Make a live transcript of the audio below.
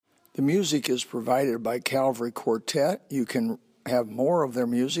The music is provided by Calvary Quartet. You can have more of their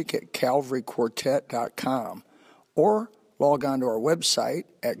music at calvaryquartet.com or log on to our website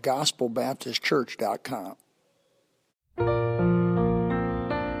at gospelbaptistchurch.com.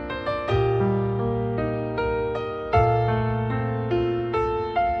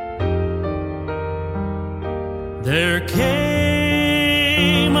 There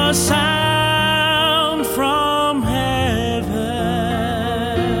came a sound from heaven,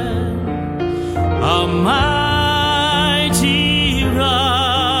 a mighty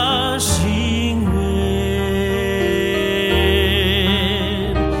rushing wind.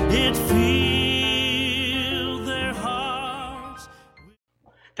 It filled their hearts.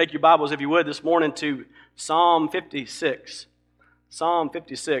 Take your Bibles, if you would, this morning to Psalm 56. Psalm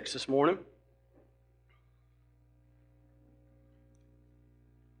 56 this morning.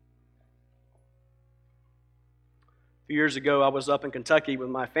 A few years ago, I was up in Kentucky with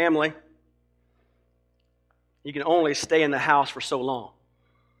my family. You can only stay in the house for so long.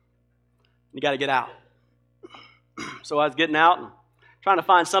 You got to get out. So I was getting out and trying to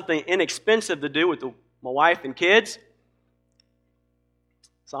find something inexpensive to do with my wife and kids.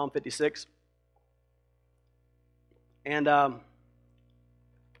 Psalm 56. And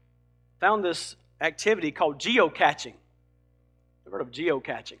found this activity called geocaching. You've heard of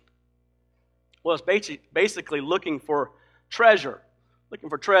geocaching? Well, it's basically looking for treasure,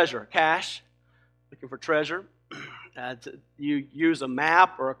 cash, looking for treasure. You use a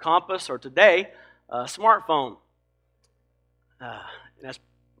map or a compass, or today, a smartphone. That's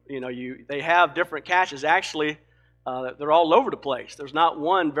they have different caches. Actually, they're all over the place. There's not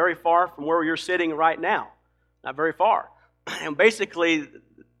one very far from where you're sitting right now, not very far. And basically,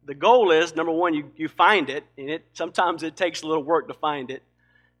 the goal is, number one, you find it, and sometimes it takes a little work to find it.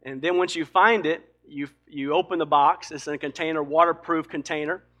 And then once you find it, you open the box. It's in a container, waterproof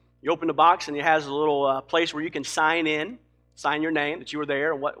container. You open the box, and it has a little place where you can sign your name that you were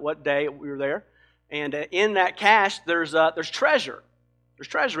there and what day we were there. And in that cache, there's treasure. There's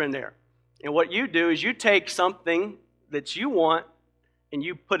treasure in there. And what you do is you take something that you want, and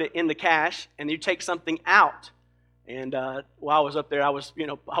you put it in the cache, and you take something out. And while I was up there, I was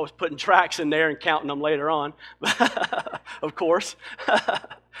putting tracks in there and counting them later on. Of course,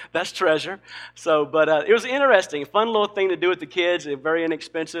 that's treasure. So, but it was interesting, fun little thing to do with the kids. Very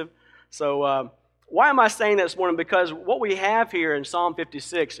inexpensive. So, why am I saying that this morning? Because what we have here in Psalm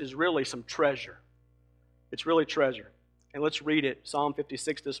 56 is really some treasure. It's really treasure. And let's read it. Psalm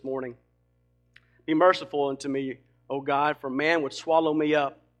 56 this morning. Be merciful unto me, O God, for man would swallow me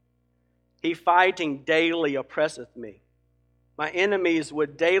up. He fighting daily oppresseth me. My enemies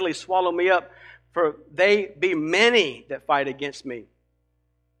would daily swallow me up, for they be many that fight against me.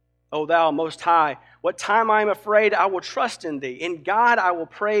 O thou most high, what time I am afraid, I will trust in thee. In God I will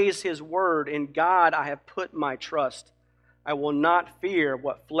praise his word. In God I have put my trust. I will not fear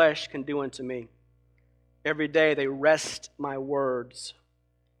what flesh can do unto me. Every day they wrest my words.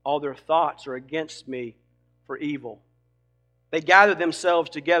 All their thoughts are against me for evil. They gather themselves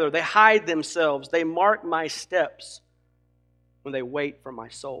together. They hide themselves. They mark my steps when they wait for my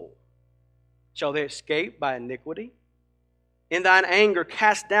soul. Shall they escape by iniquity? In thine anger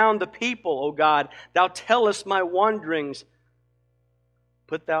cast down the people, O God. Thou tellest my wanderings.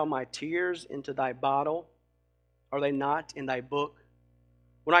 Put thou my tears into thy bottle. Are they not in thy book?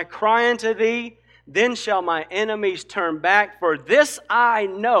 When I cry unto thee, then shall my enemies turn back. For this I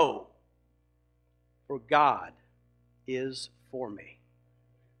know, for God is for me.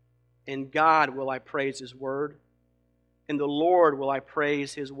 In God will I praise his word. In the Lord will I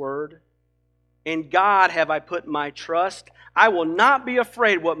praise his word. In God have I put my trust. I will not be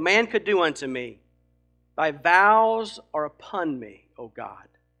afraid what man could do unto me. Thy vows are upon me, O God.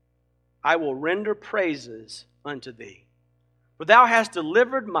 I will render praises unto thee. For thou hast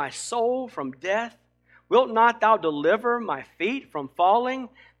delivered my soul from death. Wilt not thou deliver my feet from falling,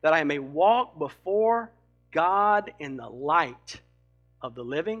 that I may walk before God in the light of the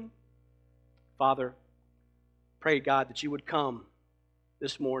living? Father, pray, God, that you would come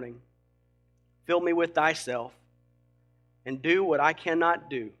this morning. Fill me with thyself and do what I cannot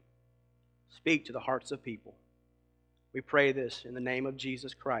do. Speak to the hearts of people. We pray this in the name of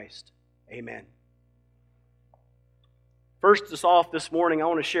Jesus Christ. Amen. First us off this morning, I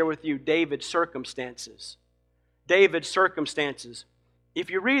want to share with you David's circumstances. David's circumstances. If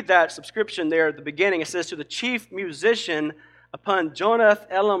you read that subscription there at the beginning, it says, to the chief musician upon Jonath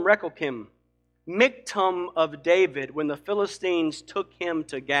Elam Rekelkim, Miktam of David, when the Philistines took him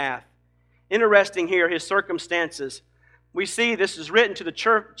to Gath. Interesting here, his circumstances. We see this is written to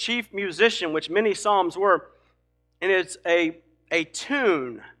the chief musician, which many psalms were, and it's a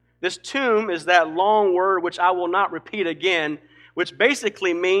tune This tomb is that long word which I will not repeat again, which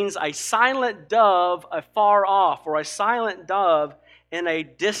basically means a silent dove afar off, or a silent dove in a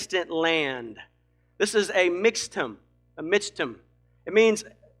distant land. This is a mixtum. It means,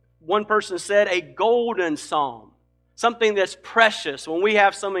 one person said, a golden psalm, something that's precious. When we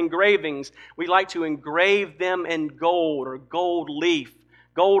have some engravings, we like to engrave them in gold or gold leaf.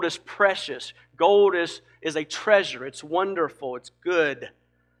 Gold is precious. Gold is a treasure. It's wonderful. It's good.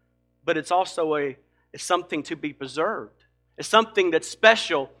 But it's also it's something to be preserved. It's something that's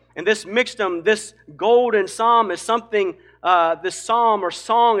special. And this mixtum, this golden psalm is something, this psalm or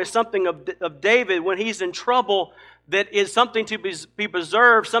song is something of David when he's in trouble, that is something to be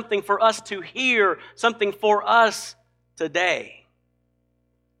preserved, something for us to hear, something for us today.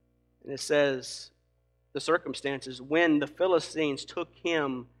 And it says, the circumstances, when the Philistines took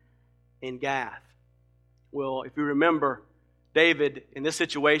him in Gath. Well, if you remember, David, in this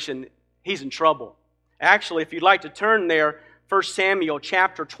situation, he's in trouble. Actually, if you'd like to turn there, 1 Samuel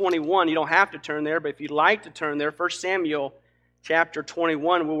chapter 21, you don't have to turn there, but if you'd like to turn there, 1 Samuel chapter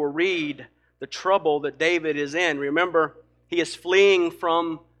 21, we will read the trouble that David is in. Remember, he is fleeing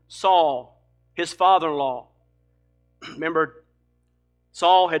from Saul, his father-in-law. Remember,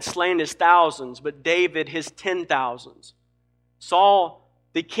 Saul had slain his thousands, but David his 10,000s. Saul,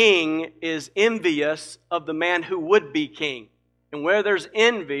 the king, is envious of the man who would be king. And where there's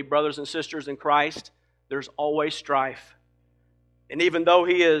envy, brothers and sisters in Christ, there's always strife. And even though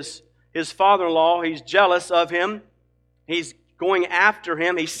he is his father-in-law, he's jealous of him. He's going after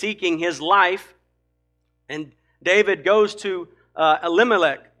him. He's seeking his life. And David goes to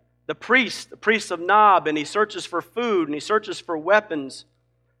Elimelech, the priest of Nob, and he searches for food and he searches for weapons.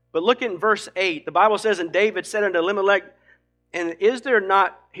 But look in verse 8. The Bible says, and David said unto Elimelech, and is there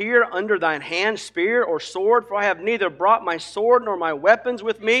not here under thine hand spear or sword? For I have neither brought my sword nor my weapons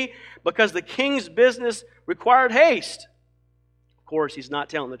with me, because the king's business required haste. Of course, he's not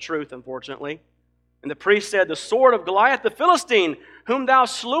telling the truth, unfortunately. And the priest said, the sword of Goliath the Philistine, whom thou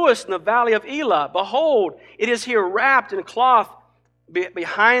slewest in the valley of Elah, behold, it is here wrapped in cloth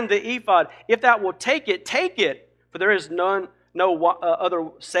behind the ephod. If thou wilt take it, for there is no other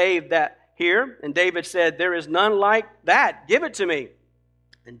save that here. And David said, there is none like that. Give it to me.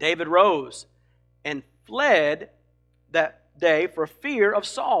 And David rose and fled that day for fear of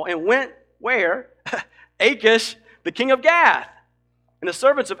Saul, and went where? Achish, the king of Gath. And the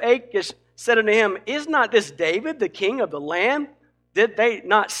servants of Achish said unto him, is not this David, the king of the land? Did they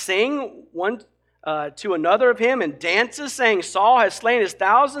not sing one to another of him in dances, saying, Saul has slain his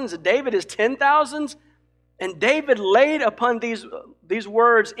thousands, and David his 10,000s? And David laid upon these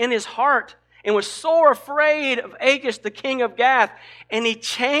words in his heart, and was sore afraid of Achish, the king of Gath. And he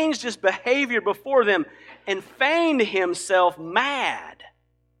changed his behavior before them, and feigned himself mad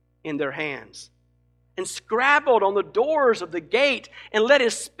in their hands, and scrabbled on the doors of the gate, and let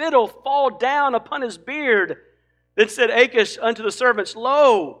his spittle fall down upon his beard. Then said Achish unto the servants,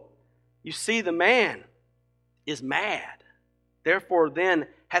 lo, you see the man is mad. Therefore then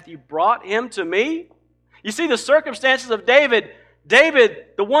hath you brought him to me? You see the circumstances of David. David,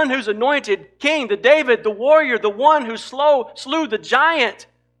 the one who's anointed king, the warrior, the one who slew the giant.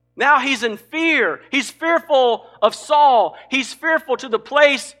 Now he's in fear. He's fearful of Saul. He's fearful to the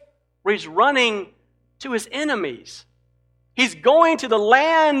place where he's running to his enemies. He's going to the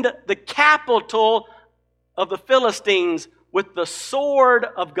land, the capital of the Philistines, with the sword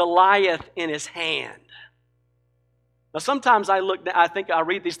of Goliath in his hand. Now sometimes I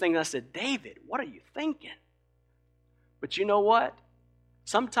read these things and I said, David, what are you thinking? But you know what?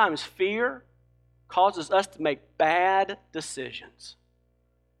 Sometimes fear causes us to make bad decisions.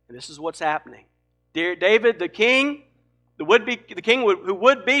 And this is what's happening. Dear David, the king, who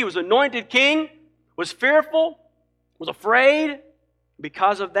was anointed king, was fearful, was afraid.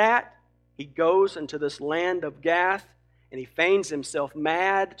 Because of that, he goes into this land of Gath, and he feigns himself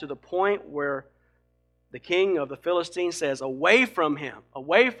mad to the point where the king of the Philistines says, away from him.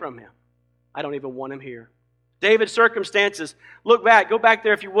 I don't even want him here. David's circumstances. Go back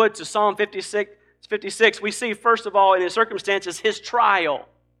there if you would to Psalm 56. We see, first of all, in his circumstances, his trial.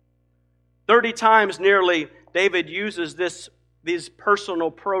 30 times nearly, David uses these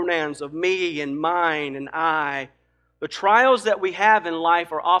personal pronouns of me and mine and I. The trials that we have in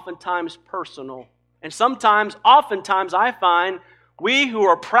life are oftentimes personal. And oftentimes I find we who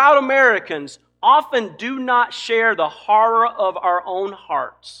are proud Americans often do not share the horror of our own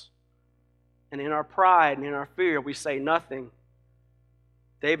hearts. And in our pride and in our fear, we say nothing.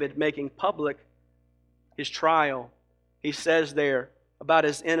 David making public his trial. He says there about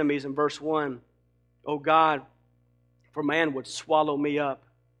his enemies in verse 1, O God, for man would swallow me up.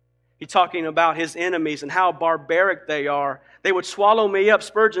 He's talking about his enemies and how barbaric they are. They would swallow me up.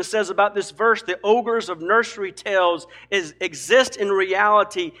 Spurgeon says about this verse, the ogres of nursery tales exist in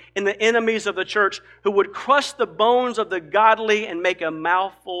reality in the enemies of the church who would crush the bones of the godly and make a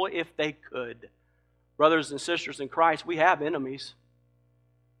mouthful if they could. Brothers and sisters in Christ, we have enemies.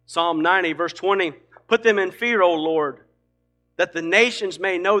 Psalm 90, verse 20, put them in fear, O Lord, that the nations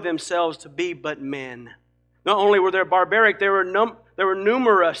may know themselves to be but men. Not only were they barbaric, they were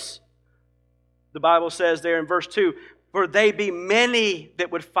numerous. The Bible says there in verse 2, for they be many that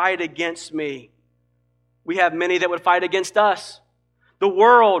would fight against me. We have many that would fight against us. The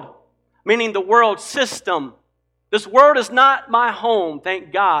world, meaning the world system. This world is not my home.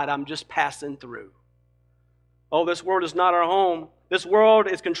 Thank God I'm just passing through. Oh, this world is not our home. This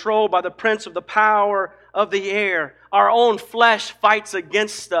world is controlled by the prince of the power of the air. Our own flesh fights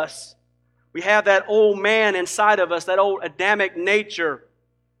against us. We have that old man inside of us, that old Adamic nature.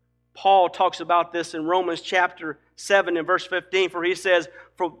 Paul talks about this in Romans chapter 7 and verse 15, for he says,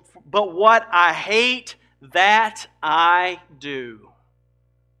 but what I hate, that I do.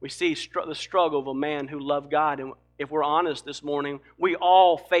 We see the struggle of a man who loved God. And if we're honest this morning, we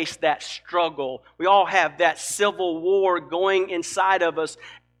all face that struggle. We all have that civil war going inside of us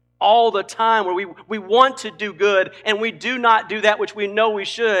all the time where we want to do good and we do not do that which we know we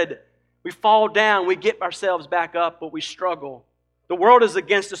should. We fall down, we get ourselves back up, but we struggle. The world is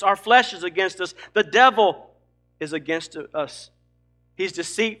against us. Our flesh is against us. The devil is against us. He's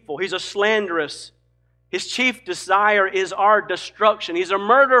deceitful. He's a slanderous. His chief desire is our destruction. He's a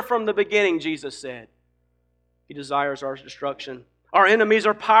murderer from the beginning, Jesus said. He desires our destruction. Our enemies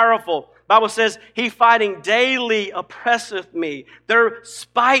are powerful. The Bible says, he fighting daily oppresseth me. They're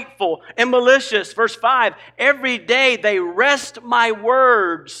spiteful and malicious. Verse 5, every day they wrest my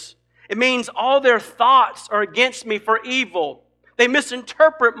words. It means all their thoughts are against me for evil. They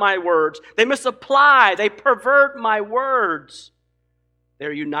misinterpret my words. They misapply. They pervert my words.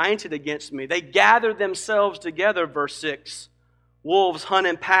 They're united against me. They gather themselves together, verse 6. Wolves hunt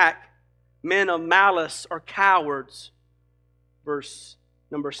in pack. Men of malice are cowards. Verse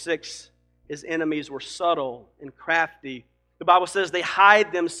number 6. His enemies were subtle and crafty. The Bible says they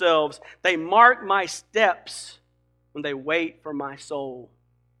hide themselves. They mark my steps when they wait for my soul.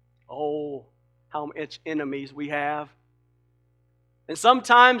 Oh, how much enemies we have. And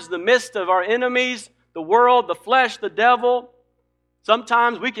sometimes in the midst of our enemies, the world, the flesh, the devil,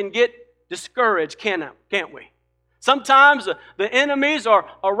 sometimes we can get discouraged, can't we? Sometimes the enemies are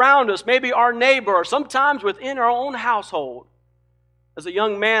around us, maybe our neighbor, or sometimes within our own household. As a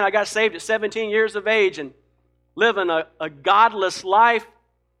young man, I got saved at 17 years of age and living a godless life.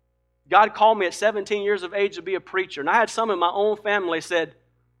 God called me at 17 years of age to be a preacher. And I had some in my own family said,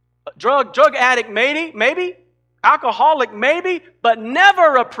 drug addict, maybe. Alcoholic, maybe, but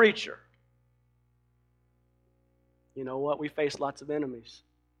never a preacher. You know what? We face lots of enemies.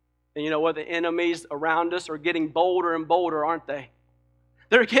 And you know what? The enemies around us are getting bolder and bolder, aren't they?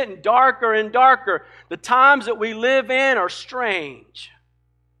 They're getting darker and darker. The times that we live in are strange.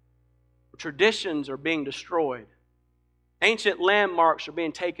 Traditions are being destroyed. Ancient landmarks are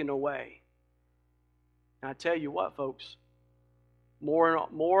being taken away. And I tell you what, folks, more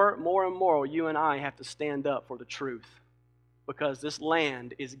and more, you and I have to stand up for the truth because this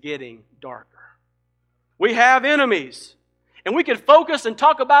land is getting darker. We have enemies, and we can focus and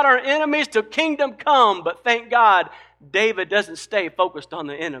talk about our enemies till kingdom come, but thank God, David doesn't stay focused on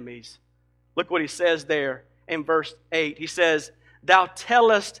the enemies. Look what he says there in verse 8. He says, thou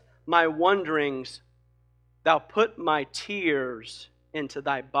tellest my wanderings, thou put my tears into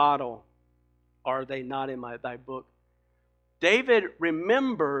thy bottle. Are they not in thy book? David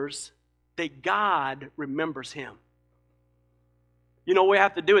remembers that God remembers him. You know what we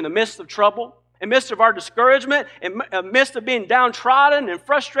have to do in the midst of trouble, in the midst of our discouragement, in the midst of being downtrodden and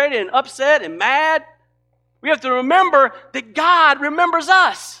frustrated and upset and mad? We have to remember that God remembers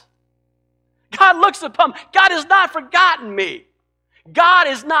us. God looks upon, God has not forgotten me. God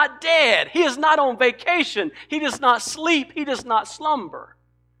is not dead. He is not on vacation. He does not sleep. He does not slumber.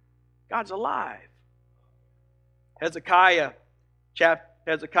 God's alive. Hezekiah,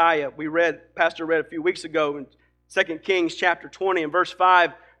 Pastor read a few weeks ago in 2 Kings chapter 20 and verse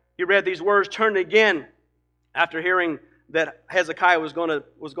 5. He read these words, turn again, after hearing that Hezekiah was going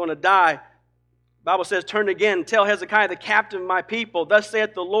to die. The Bible says, turn again, tell Hezekiah, the captain of my people, thus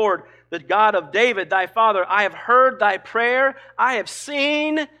saith the Lord, the God of David, thy father, I have heard thy prayer, I have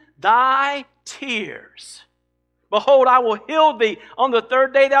seen thy tears. Behold, I will heal thee. On the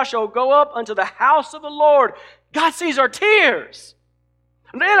third day thou shalt go up unto the house of the Lord. God sees our tears.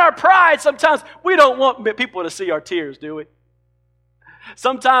 And in our pride, sometimes we don't want people to see our tears, do we?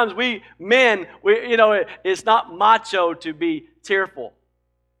 Sometimes we men, it's not macho to be tearful.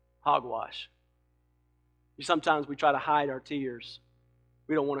 Hogwash. Sometimes we try to hide our tears.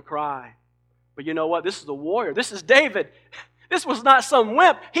 We don't want to cry. But you know what? This is a warrior. This is David. This was not some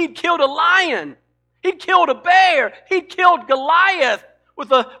wimp. He'd killed a lion. He'd killed a bear. He'd killed Goliath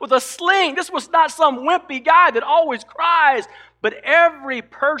with a sling. This was not some wimpy guy that always cries. But every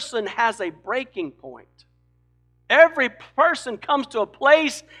person has a breaking point. Every person comes to a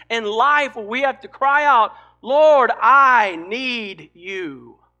place in life where we have to cry out, Lord, I need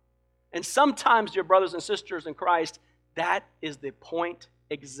you. And sometimes, dear brothers and sisters in Christ, that is the point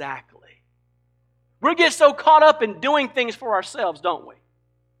exactly. We get so caught up in doing things for ourselves, don't we?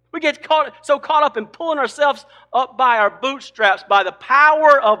 We get so caught up in pulling ourselves up by our bootstraps, by the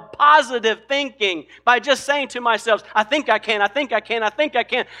power of positive thinking, by just saying to myself, I think I can, I think I can, I think I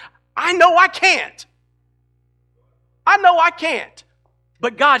can. I know I can't. I know I can't,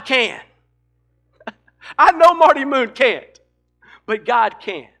 but God can. I know Marty Moon can't, but God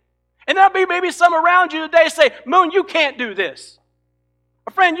can. And there'll be maybe some around you today say, Moon, you can't do this.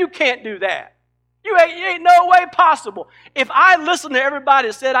 A friend, you can't do that. You ain't no way possible. If I listened to everybody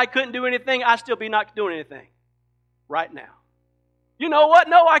that said I couldn't do anything, I'd still be not doing anything right now. You know what?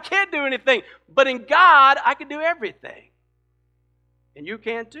 No, I can't do anything. But in God, I can do everything. And you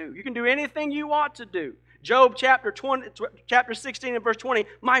can too. You can do anything you want to do. Job chapter 16 and verse 20,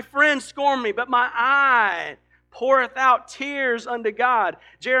 my friends scorn me, but my eye poureth out tears unto God.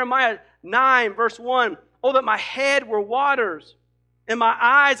 Jeremiah 9 verse 1, oh, that my head were waters, and my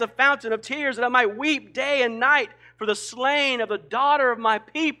eyes a fountain of tears, that I might weep day and night for the slain of the daughter of my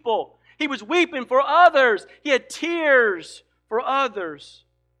people. He was weeping for others. He had tears for others.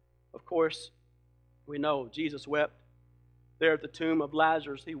 Of course, we know Jesus wept there at the tomb of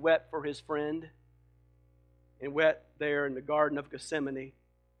Lazarus. He wept for his friend, and wept there in the Garden of Gethsemane.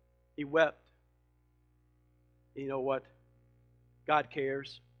 He wept. You know what? God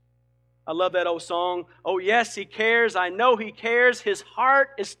cares. I love that old song. Oh, yes, He cares. I know He cares. His heart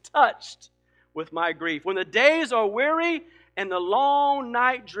is touched with my grief. When the days are weary and the long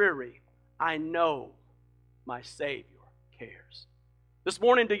night dreary, I know my Savior cares. This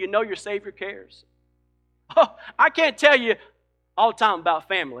morning, do you know your Savior cares? Oh, I can't tell you all the time about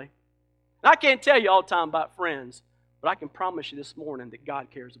family. I can't tell you all the time about friends. But I can promise you this morning that God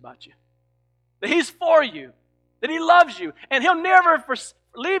cares about you. That He's for you. That He loves you. And He'll never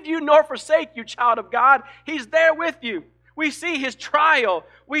leave you nor forsake you, child of God. He's there with you. We see His trial.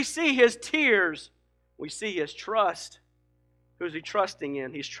 We see His tears. We see His trust. Who's He trusting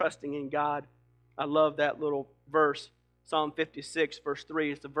in? He's trusting in God. I love that little verse. Psalm 56, verse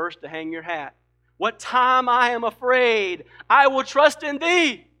 3. It's the verse to hang your hat. What time I am afraid, I will trust in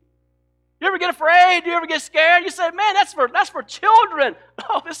Thee. You ever get afraid? You ever get scared? You say, man, that's for children.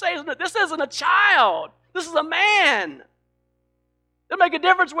 No, this isn't a child. This is a man. It'll make a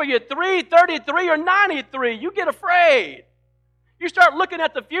difference whether you're 3, 33, or 93. You get afraid. You start looking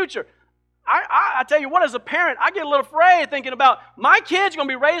at the future. I tell you what, as a parent, I get a little afraid thinking about my kids going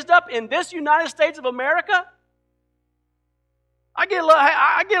to be raised up in this United States of America. I get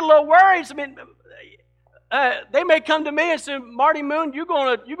a little worried. I mean, they may come to me and say, Marty Moon, you're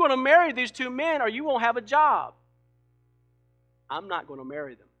going to marry these two men or you won't have a job. I'm not going to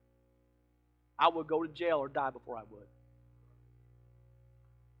marry them. I would go to jail or die before I would.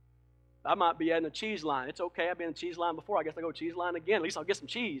 I might be in the cheese line. It's okay. I've been in the cheese line before. I guess I'll go cheese line again. At least I'll get some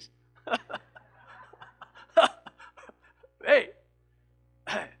cheese. Hey,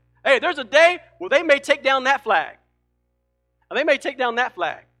 there's a day where they may take down that flag. And they may take down that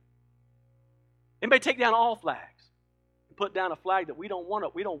flag. They may take down all flags and put down a flag that we don't want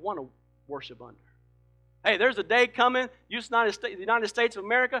to worship under. Hey, there's a day coming, the United States of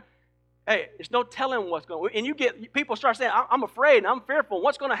America. Hey, there's no telling what's going on. And people start saying, I'm afraid and I'm fearful.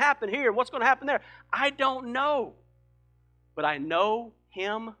 What's going to happen here? What's going to happen there? I don't know. But I know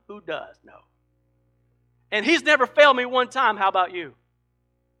Him who does know. And He's never failed me one time. How about you?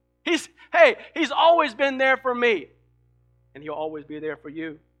 He's always been there for me. And He'll always be there for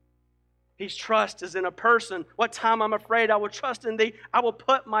you. His trust is in a person. What time I'm afraid, I will trust in Thee. I will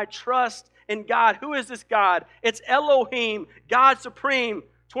put my trust in God. Who is this God? It's Elohim, God supreme.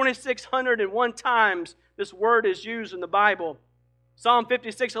 2,601 times this word is used in the Bible. Psalm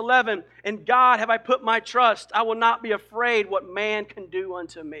 56:11, in God have I put my trust. I will not be afraid what man can do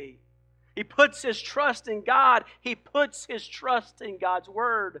unto me. He puts his trust in God. He puts his trust in God's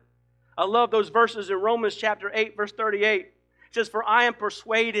word. I love those verses in Romans chapter 8, verse 38. It says, for I am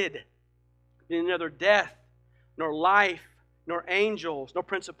persuaded that neither death, nor life, nor angels, nor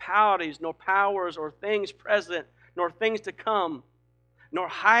principalities, nor powers, or things present, nor things to come, nor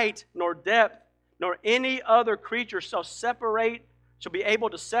height, nor depth, nor any other creature shall be able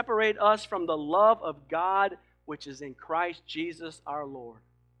to separate us from the love of God which is in Christ Jesus our Lord.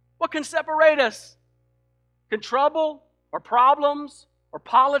 What can separate us? Can trouble or problems or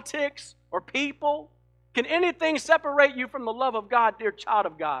politics or people? Can anything separate you from the love of God, dear child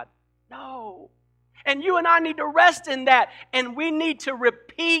of God? No. And you and I need to rest in that, and we need to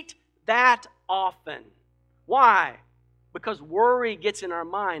repeat that often. Why? Because worry gets in our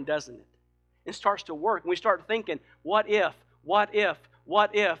mind, doesn't it? It starts to work, and we start thinking, what if, what if,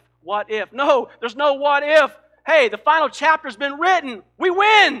 what if, what if? No, there's no what if. Hey, the final chapter's been written. We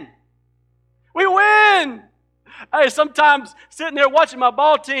win. We win. Hey, sometimes sitting there watching my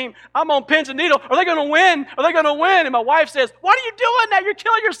ball team, I'm on pins and needles. Are they going to win? Are they going to win? And my wife says, "What are you doing that? You're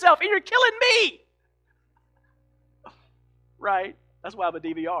killing yourself and you're killing me." Right? That's why I have a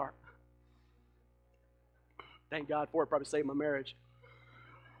DVR. Thank God for it. Probably saved my marriage.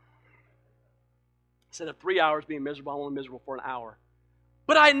 Instead of 3 hours being miserable, I'm only miserable for an hour.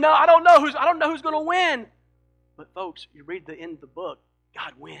 But I don't know who's going to win. But folks, you read the end of the book,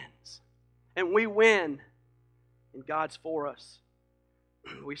 God wins. And we win. And God's for us.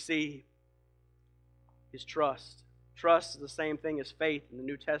 We see His trust. Trust is the same thing as faith in the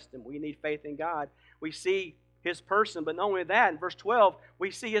New Testament. We need faith in God. We see His person, but not only that, in verse 12,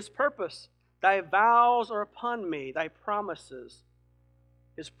 we see His purpose. Thy vows are upon me, thy promises.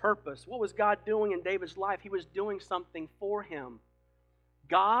 His purpose. What was God doing in David's life? He was doing something for him.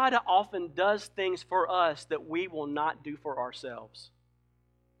 God often does things for us that we will not do for ourselves.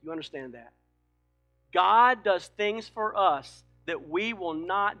 Do you understand that? God does things for us that we will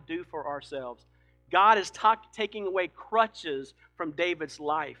not do for ourselves. God is taking away crutches from David's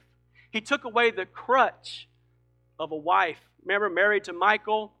life. He took away the crutch of a wife. Remember, married to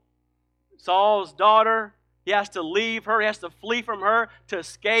Michal, Saul's daughter. He has to leave her. He has to flee from her to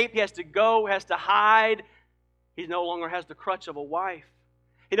escape. He has to go, has to hide. He no longer has the crutch of a wife.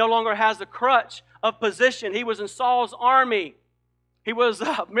 He no longer has the crutch of position. He was in Saul's army. He was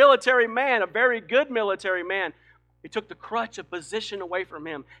a military man, a very good military man. He took the crutch of position away from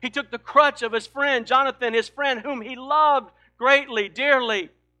him. He took the crutch of his friend, Jonathan, his friend whom he loved greatly, dearly.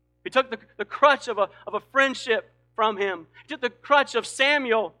 He took the crutch of a friendship from him. He took the crutch of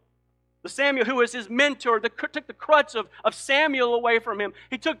Samuel, the Samuel who was his mentor, took the crutch of Samuel away from him.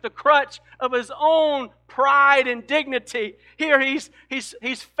 He took the crutch of his own pride and dignity. Here he's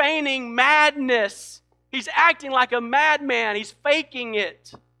feigning madness. He's acting like a madman. He's faking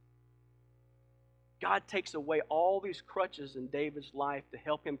it. God takes away all these crutches in David's life to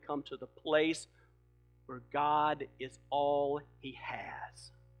help him come to the place where God is all he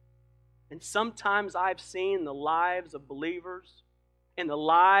has. And sometimes I've seen the lives of believers and the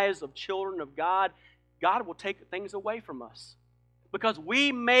lives of children of God, God will take things away from us. Because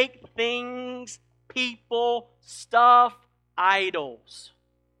we make things, people, stuff, idols.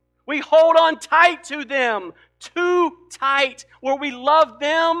 We hold on tight to them, too tight, where we love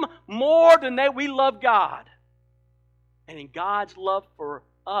them more than we love God. And in God's love for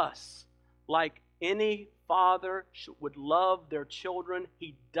us, like any father would love their children,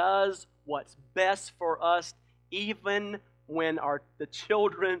 He does what's best for us, even when the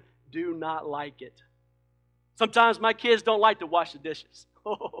children do not like it. Sometimes my kids don't like to wash the dishes.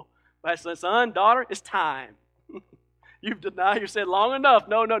 Oh, I said, son, daughter, it's time. You've denied. You said long enough.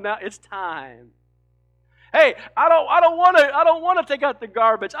 No, now it's time. Hey, I don't want to take out the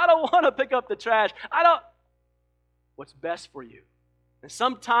garbage. I don't want to pick up the trash. What's best for you? And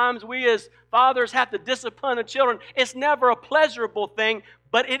sometimes we as fathers have to discipline the children. It's never a pleasurable thing,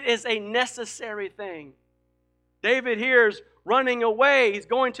 but it is a necessary thing. David here is running away. He's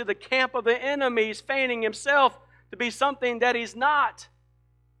going to the camp of the enemy. He's feigning himself to be something that he's not.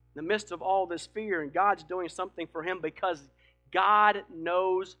 In the midst of all this fear, and God's doing something for him because God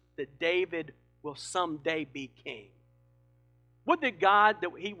knows that David will someday be king. Would that God,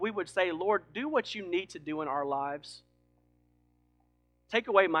 we would say, Lord, do what you need to do in our lives. Take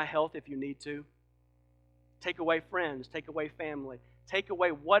away my health if you need to. Take away friends. Take away family. Take away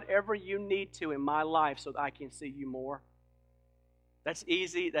whatever you need to in my life so that I can see you more. That's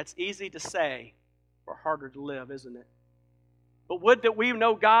easy to say, but harder to live, isn't it? But would that we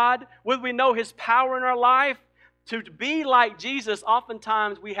know God? Would we know His power in our life? To be like Jesus,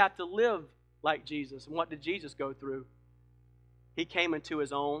 oftentimes we have to live like Jesus. And what did Jesus go through? He came into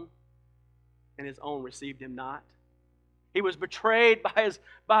His own, and His own received Him not. He was betrayed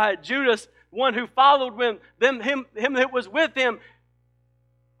by Judas, one who followed him that was with him.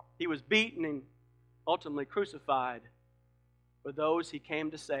 He was beaten and ultimately crucified for those He came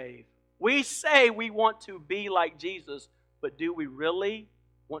to save. We say we want to be like Jesus, But do we really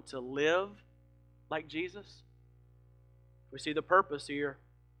want to live like Jesus? We see the purpose here.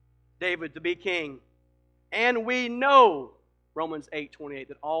 David to be king. And we know, Romans 8:28,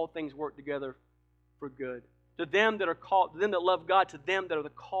 that all things work together for good. To them that are called, to them that love God, to them that are the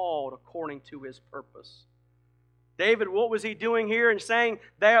called according to His purpose. David, what was he doing here and saying,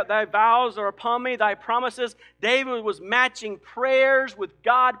 thy vows are upon me, thy promises? David was matching prayers with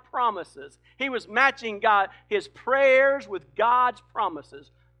God's promises. He was matching his prayers with God's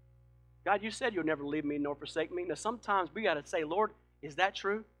promises. God, you said you'll never leave me nor forsake me. Now, sometimes we got to say, Lord, is that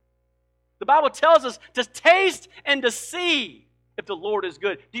true? The Bible tells us to taste and to see if the Lord is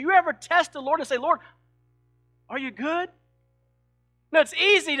good. Do you ever test the Lord and say, Lord, are you good? Now, it's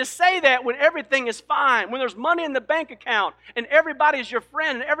easy to say that when everything is fine, when there's money in the bank account, and everybody's your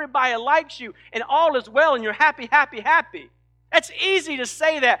friend, and everybody likes you, and all is well, and you're happy, happy, happy. It's easy to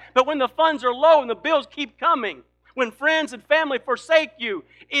say that, but when the funds are low and the bills keep coming, when friends and family forsake you,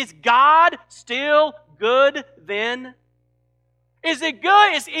 is God still good then? Is it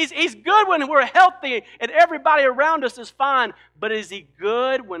good? He's good when we're healthy and everybody around us is fine, but is He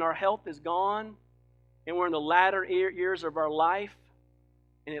good when our health is gone and we're in the latter years of our life?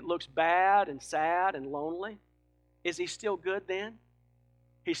 And it looks bad and sad and lonely. Is He still good then?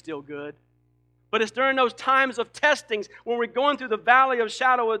 He's still good. But it's during those times of testings, when we're going through the valley of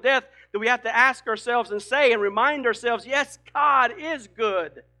shadow of death, that we have to ask ourselves and say and remind ourselves, yes, God is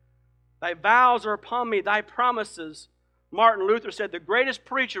good. Thy vows are upon me, thy promises. Martin Luther said the greatest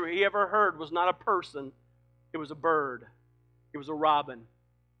preacher he ever heard was not a person, it was a bird. It was a robin.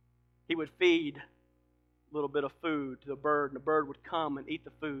 He would feed little bit of food to the bird, and the bird would come and eat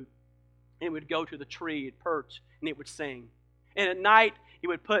the food. And it would go to the tree, it'd perch, and it would sing. And at night, he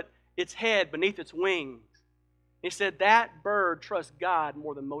would put its head beneath its wings. He said, that bird trusts God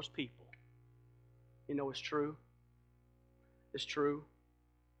more than most people. You know, it's true. It's true.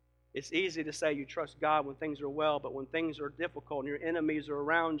 It's easy to say you trust God when things are well, but when things are difficult and your enemies are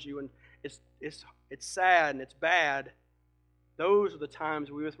around you and it's sad and it's bad, those are the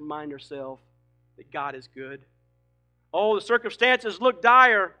times we must remind ourselves that God is good. Oh, the circumstances look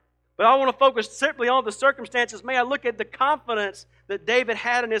dire, but I want to focus simply on the circumstances. May I look at the confidence that David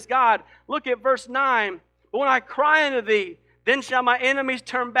had in his God. Look at verse 9. But when I cry unto thee, then shall my enemies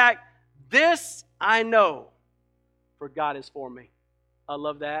turn back. This I know, for God is for me. I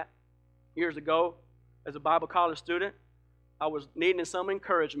love that. Years ago, as a Bible college student, I was needing some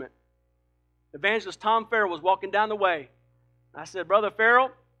encouragement. Evangelist Tom Farrell was walking down the way. I said, Brother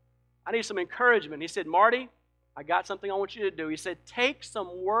Farrell, I need some encouragement. He said, Marty, I got something I want you to do. He said, take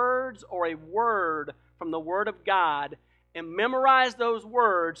some words or a word from the Word of God and memorize those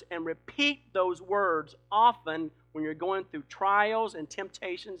words and repeat those words often when you're going through trials and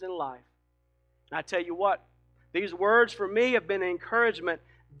temptations in life. And I tell you what, these words for me have been an encouragement.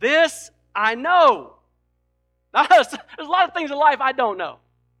 This I know. There's a lot of things in life I don't know.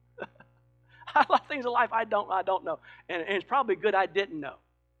 A lot of things in life I don't know. And it's probably good I didn't know.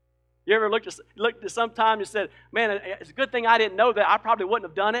 You ever looked at sometime and said, man, it's a good thing I didn't know that. I probably wouldn't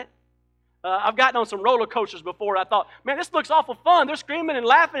have done it. I've gotten on some roller coasters before. And I thought, man, this looks awful fun. They're screaming and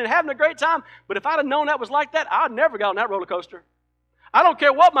laughing and having a great time. But if I'd have known that was like that, I'd never got on that roller coaster. I don't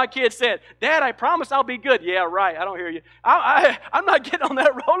care what my kids said. Dad, I promise I'll be good. Yeah, right. I don't hear you. I'm not getting on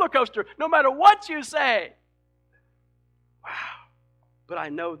that roller coaster no matter what you say. Wow. But I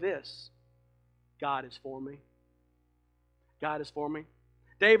know this. God is for me. God is for me.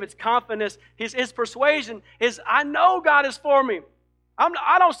 David's confidence, his persuasion is, I know God is for me. I'm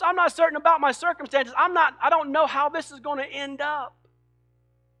not certain about my circumstances. I don't know how this is going to end up.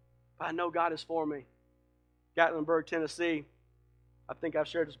 But I know God is for me. Gatlinburg, Tennessee. I think I've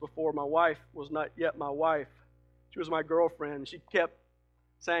shared this before. My wife was not yet my wife. She was my girlfriend. She kept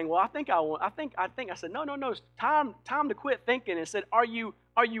saying, well, I said, no. It's time to quit thinking, and said, are you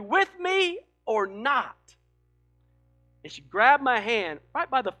with me or not? And she grabbed my hand right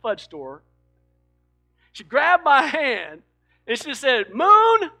by the fudge store. She grabbed my hand and she said,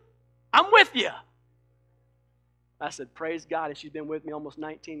 Moon, I'm with you. I said, praise God. And she's been with me almost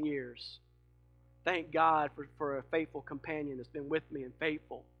 19 years. Thank God for a faithful companion that's been with me and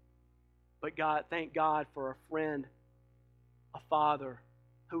faithful. But thank God for a friend, a father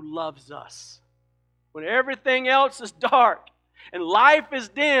who loves us. When everything else is dark and life is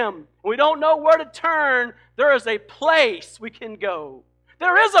dim, and we don't know where to turn, there is a place we can go.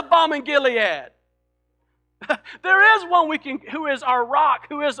 There is a balm in Gilead. There is one who is our rock,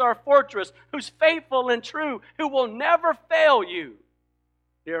 who is our fortress, who's faithful and true, who will never fail you,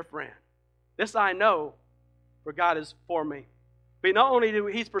 dear friend. This I know, for God is for me. But not only do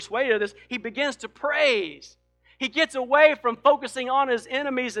he's persuaded of this, he begins to praise. He gets away from focusing on his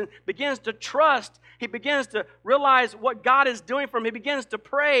enemies and begins to trust. He begins to realize what God is doing for him. He begins to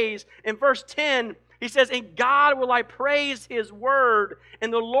praise. In verse 10, he says, "In God will I praise His word. In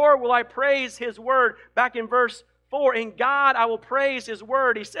the Lord will I praise His word." Back in verse 4, "In God I will praise His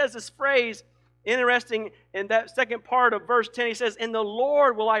word." He says this phrase, interesting, in that second part of verse 10, he says, "In the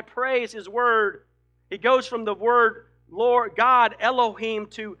Lord will I praise His word." He goes from the word Lord, God, Elohim,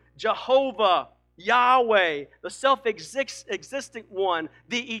 to Jehovah, Yahweh, the self-existent one,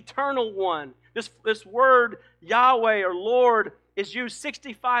 the eternal one. This word Yahweh or Lord is used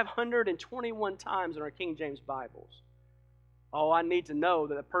 6,521 times in our King James Bibles. Oh, I need to know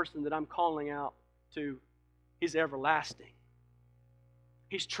that the person that I'm calling out to, He's everlasting.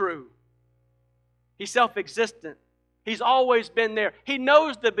 He's true. He's self-existent. He's always been there. He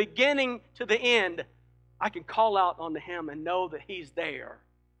knows the beginning to the end. I can call out onto Him and know that He's there.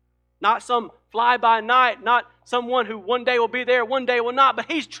 Not some fly-by-night, not someone who one day will be there, one day will not, but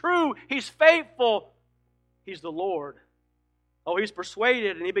He's true, He's faithful, He's the Lord. Oh, he's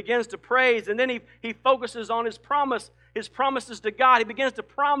persuaded, and he begins to praise, and then he focuses on his promises to God. He begins to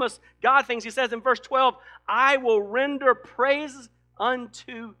promise God things. He says in verse 12, "I will render praise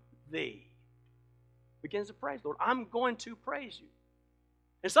unto Thee." Begins to praise, Lord, I'm going to praise You.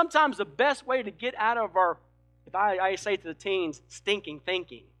 And sometimes the best way to get out of our, if I say to the teens, stinking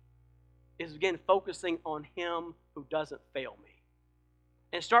thinking, is begin focusing on Him who doesn't fail me.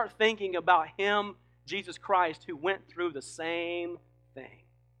 And start thinking about Him, Jesus Christ, who went through the same thing.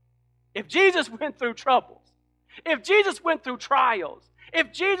 If Jesus went through troubles, if Jesus went through trials,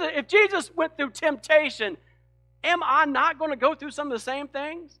 if Jesus went through temptation, am I not going to go through some of the same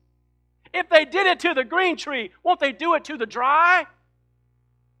things? If they did it to the green tree, won't they do it to the dry?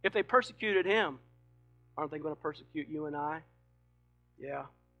 If they persecuted Him, aren't they going to persecute you and I? Yeah.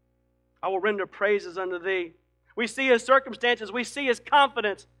 "I will render praises unto Thee." We see His circumstances, we see His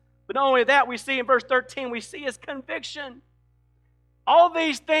confidence. But not only that, we see in verse 13, we see His conviction. All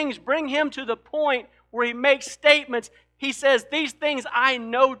these things bring Him to the point where He makes statements. He says, "These things I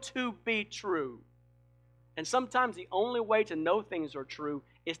know to be true." And sometimes the only way to know things are true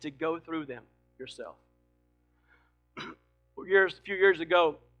is to go through them yourself. A few years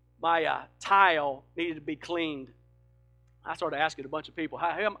ago, my tile needed to be cleaned. I started asking a bunch of people, how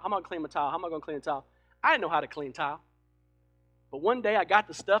am I going to clean my tile? How am I going to clean a tile? I didn't know how to clean tile. But one day I got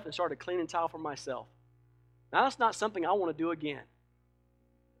the stuff and started cleaning tile for myself. Now that's not something I want to do again.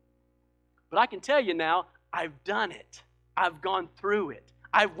 But I can tell you now, I've done it. I've gone through it.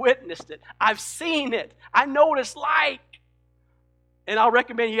 I've witnessed it. I've seen it. I know what it's like. And I'll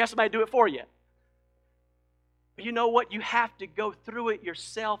recommend you have somebody do it for you. But you know what? You have to go through it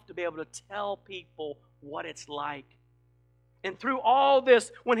yourself to be able to tell people what it's like. And through all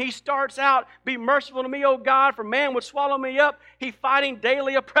this, when he starts out, "Be merciful to me, O God, for man would swallow me up," he fighting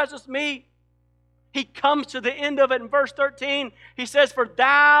daily oppresses me. He comes to the end of it in verse 13. He says, "For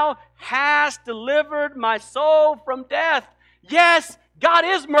Thou hast delivered my soul from death." Yes, God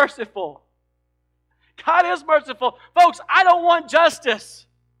is merciful. God is merciful. Folks, I don't want justice.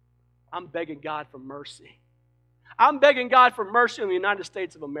 I'm begging God for mercy. I'm begging God for mercy in the United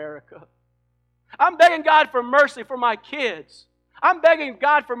States of America. I'm begging God for mercy for my kids. I'm begging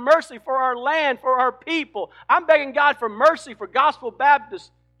God for mercy for our land, for our people. I'm begging God for mercy for Gospel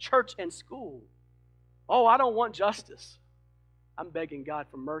Baptist Church and School. Oh, I don't want justice. I'm begging God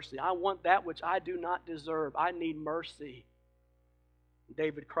for mercy. I want that which I do not deserve. I need mercy.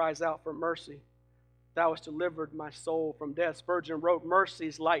 David cries out for mercy. "Thou hast delivered my soul from death." Spurgeon wrote, "Mercy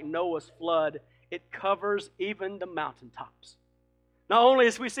is like Noah's flood. It covers even the mountaintops." Not only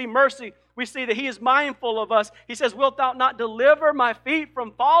as we see mercy, we see that He is mindful of us. He says, "Wilt Thou not deliver my feet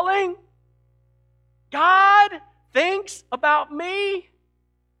from falling?" God thinks about me.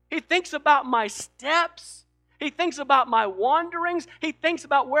 He thinks about my steps. He thinks about my wanderings. He thinks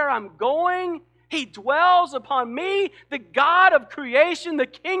about where I'm going. He dwells upon me. The God of creation, the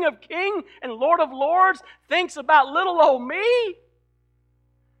King of kings and Lord of lords, thinks about little old me.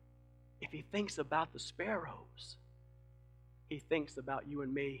 If He thinks about the sparrows, He thinks about you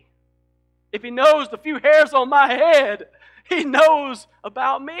and me. If He knows the few hairs on my head, He knows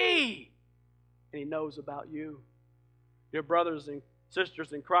about me. And He knows about you. Dear brothers and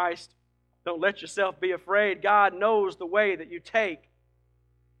sisters in Christ, don't let yourself be afraid. God knows the way that you take.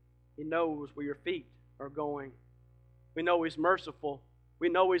 He knows where your feet are going. We know He's merciful. We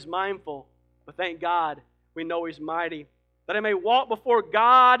know He's mindful. But thank God, we know He's mighty, that I may walk before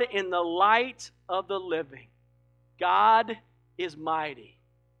God in the light of the living. God is mighty.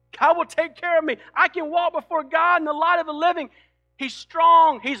 God will take care of me. I can walk before God in the light of the living. He's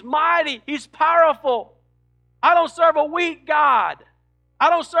strong. He's mighty. He's powerful. I don't serve a weak God. I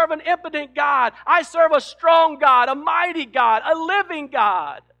don't serve an impotent God. I serve a strong God, a mighty God, a living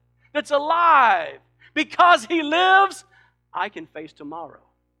God that's alive. Because He lives, I can face tomorrow.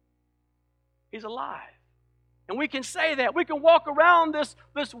 He's alive. And we can say that. We can walk around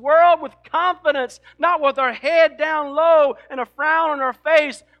this world with confidence, not with our head down low and a frown on our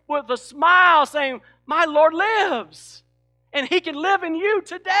face, with a smile saying, my Lord lives. And He can live in you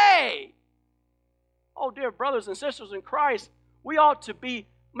today. Oh, dear brothers and sisters in Christ, we ought to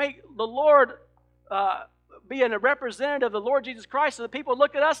make the Lord be a representative of the Lord Jesus Christ so that people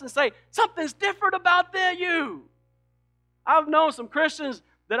look at us and say, something's different about you. I've known some Christians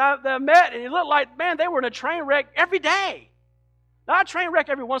that I've met, and it looked like, man, they were in a train wreck every day. Now, a train wreck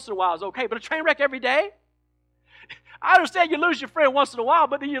every once in a while is okay, but a train wreck every day? I understand you lose your friend once in a while,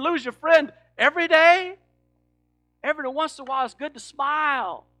 but do you lose your friend every day? Every once in a while, it's good to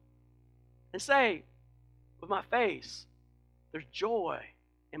smile and say, with my face, there's joy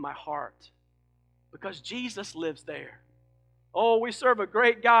in my heart because Jesus lives there. Oh, we serve a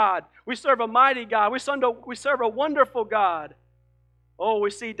great God. We serve a mighty God. We serve a wonderful God. Oh, we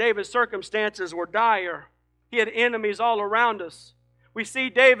see David's circumstances were dire. He had enemies all around us. We see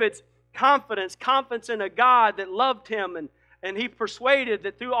David's confidence in a God that loved him, and he persuaded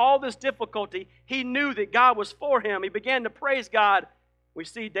that through all this difficulty, he knew that God was for him. He began to praise God. We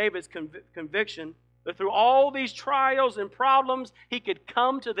see David's conviction that through all these trials and problems, he could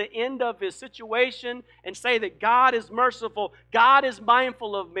come to the end of his situation and say that God is merciful, God is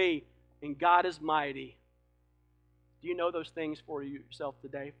mindful of me, and God is mighty. Do you know those things for yourself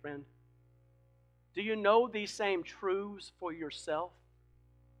today, friend? Do you know these same truths for yourself?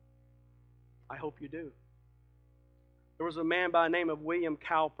 I hope you do. There was a man by the name of William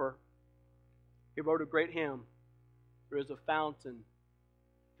Cowper. He wrote a great hymn. There is a fountain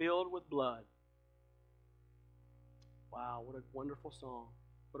filled with blood. Wow, what a wonderful song.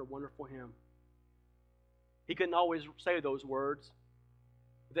 What a wonderful hymn. He couldn't always say those words.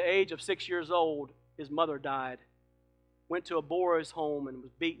 At the age of 6 years old, his mother died. Went to a boys' home and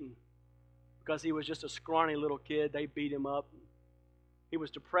was beaten because he was just a scrawny little kid. They beat him up. He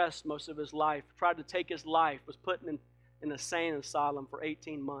was depressed most of his life, tried to take his life, was put in an insane asylum for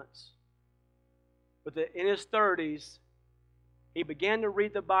 18 months. But in his 30s, he began to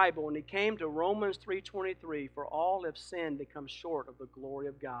read the Bible, and he came to Romans 3:23, for all have sinned and come short of the glory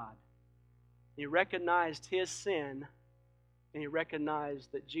of God. He recognized his sin, and he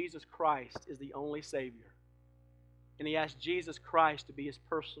recognized that Jesus Christ is the only Savior. And he asked Jesus Christ to be his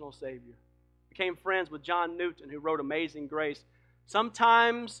personal Savior. Became friends with John Newton, who wrote Amazing Grace.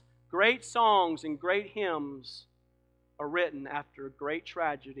 Sometimes great songs and great hymns are written after great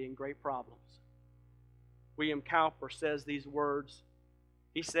tragedy and great problems. William Cowper says these words.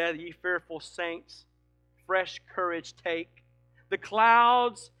 He said, ye fearful saints, fresh courage take. The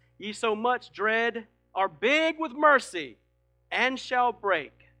clouds ye so much dread are big with mercy and shall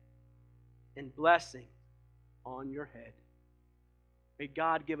break in blessing on your head. May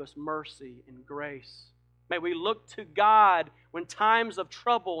God give us mercy and grace. May we look to God when times of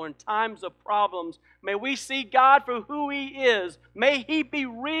trouble and times of problems. May we see God for who He is. May He be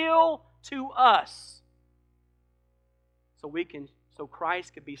real to us. So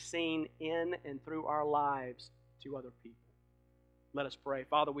Christ could be seen in and through our lives to other people. Let us pray.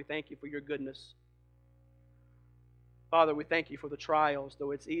 Father, we thank You for Your goodness. Father, we thank You for the trials, though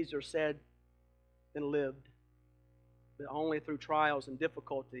it's easier said than lived. But only through trials and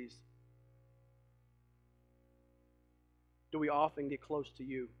difficulties do we often get close to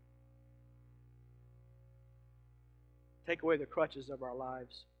You. Take away the crutches of our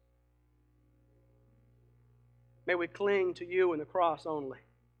lives. May we cling to You and the cross only.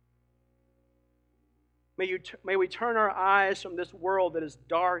 May we turn our eyes from this world that is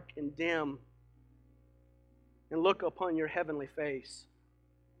dark and dim and look upon Your heavenly face.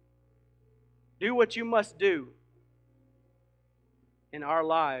 Do what You must do in our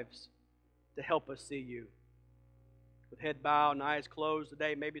lives to help us see You. With head bowed and eyes closed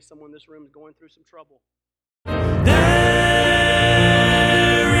today, maybe someone in this room is going through some trouble. There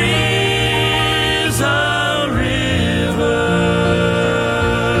is a river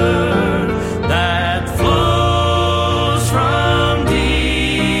that flows from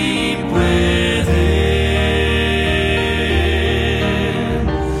deep within.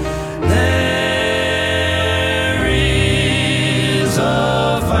 There is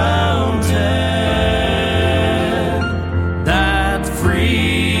a fountain that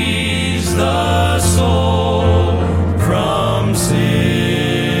frees the soul from sin.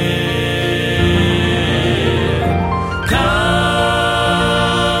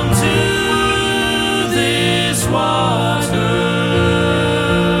 Come to this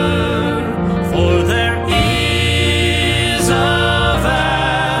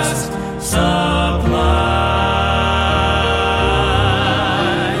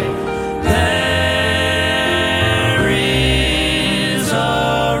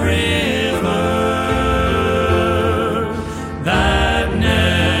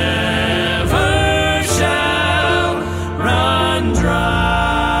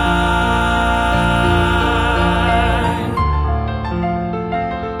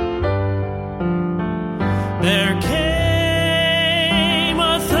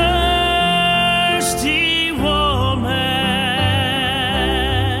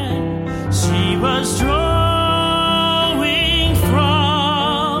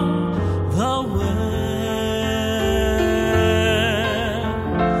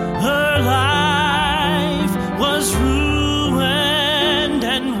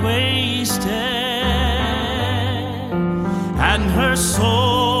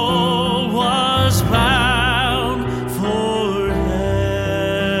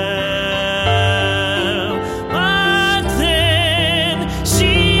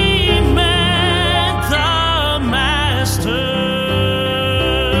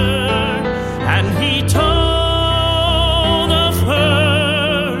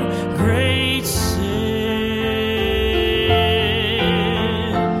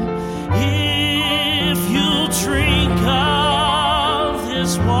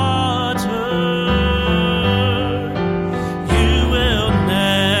this water, you will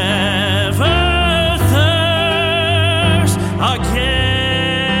never thirst again.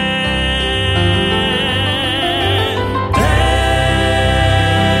 There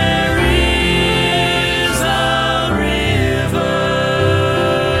is a river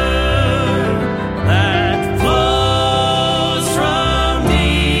that flows from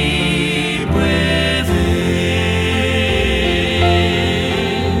deep within.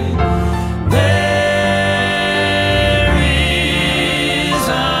 There is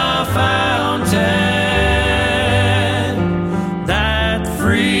a fountain that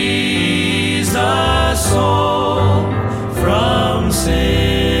frees the soul from sin.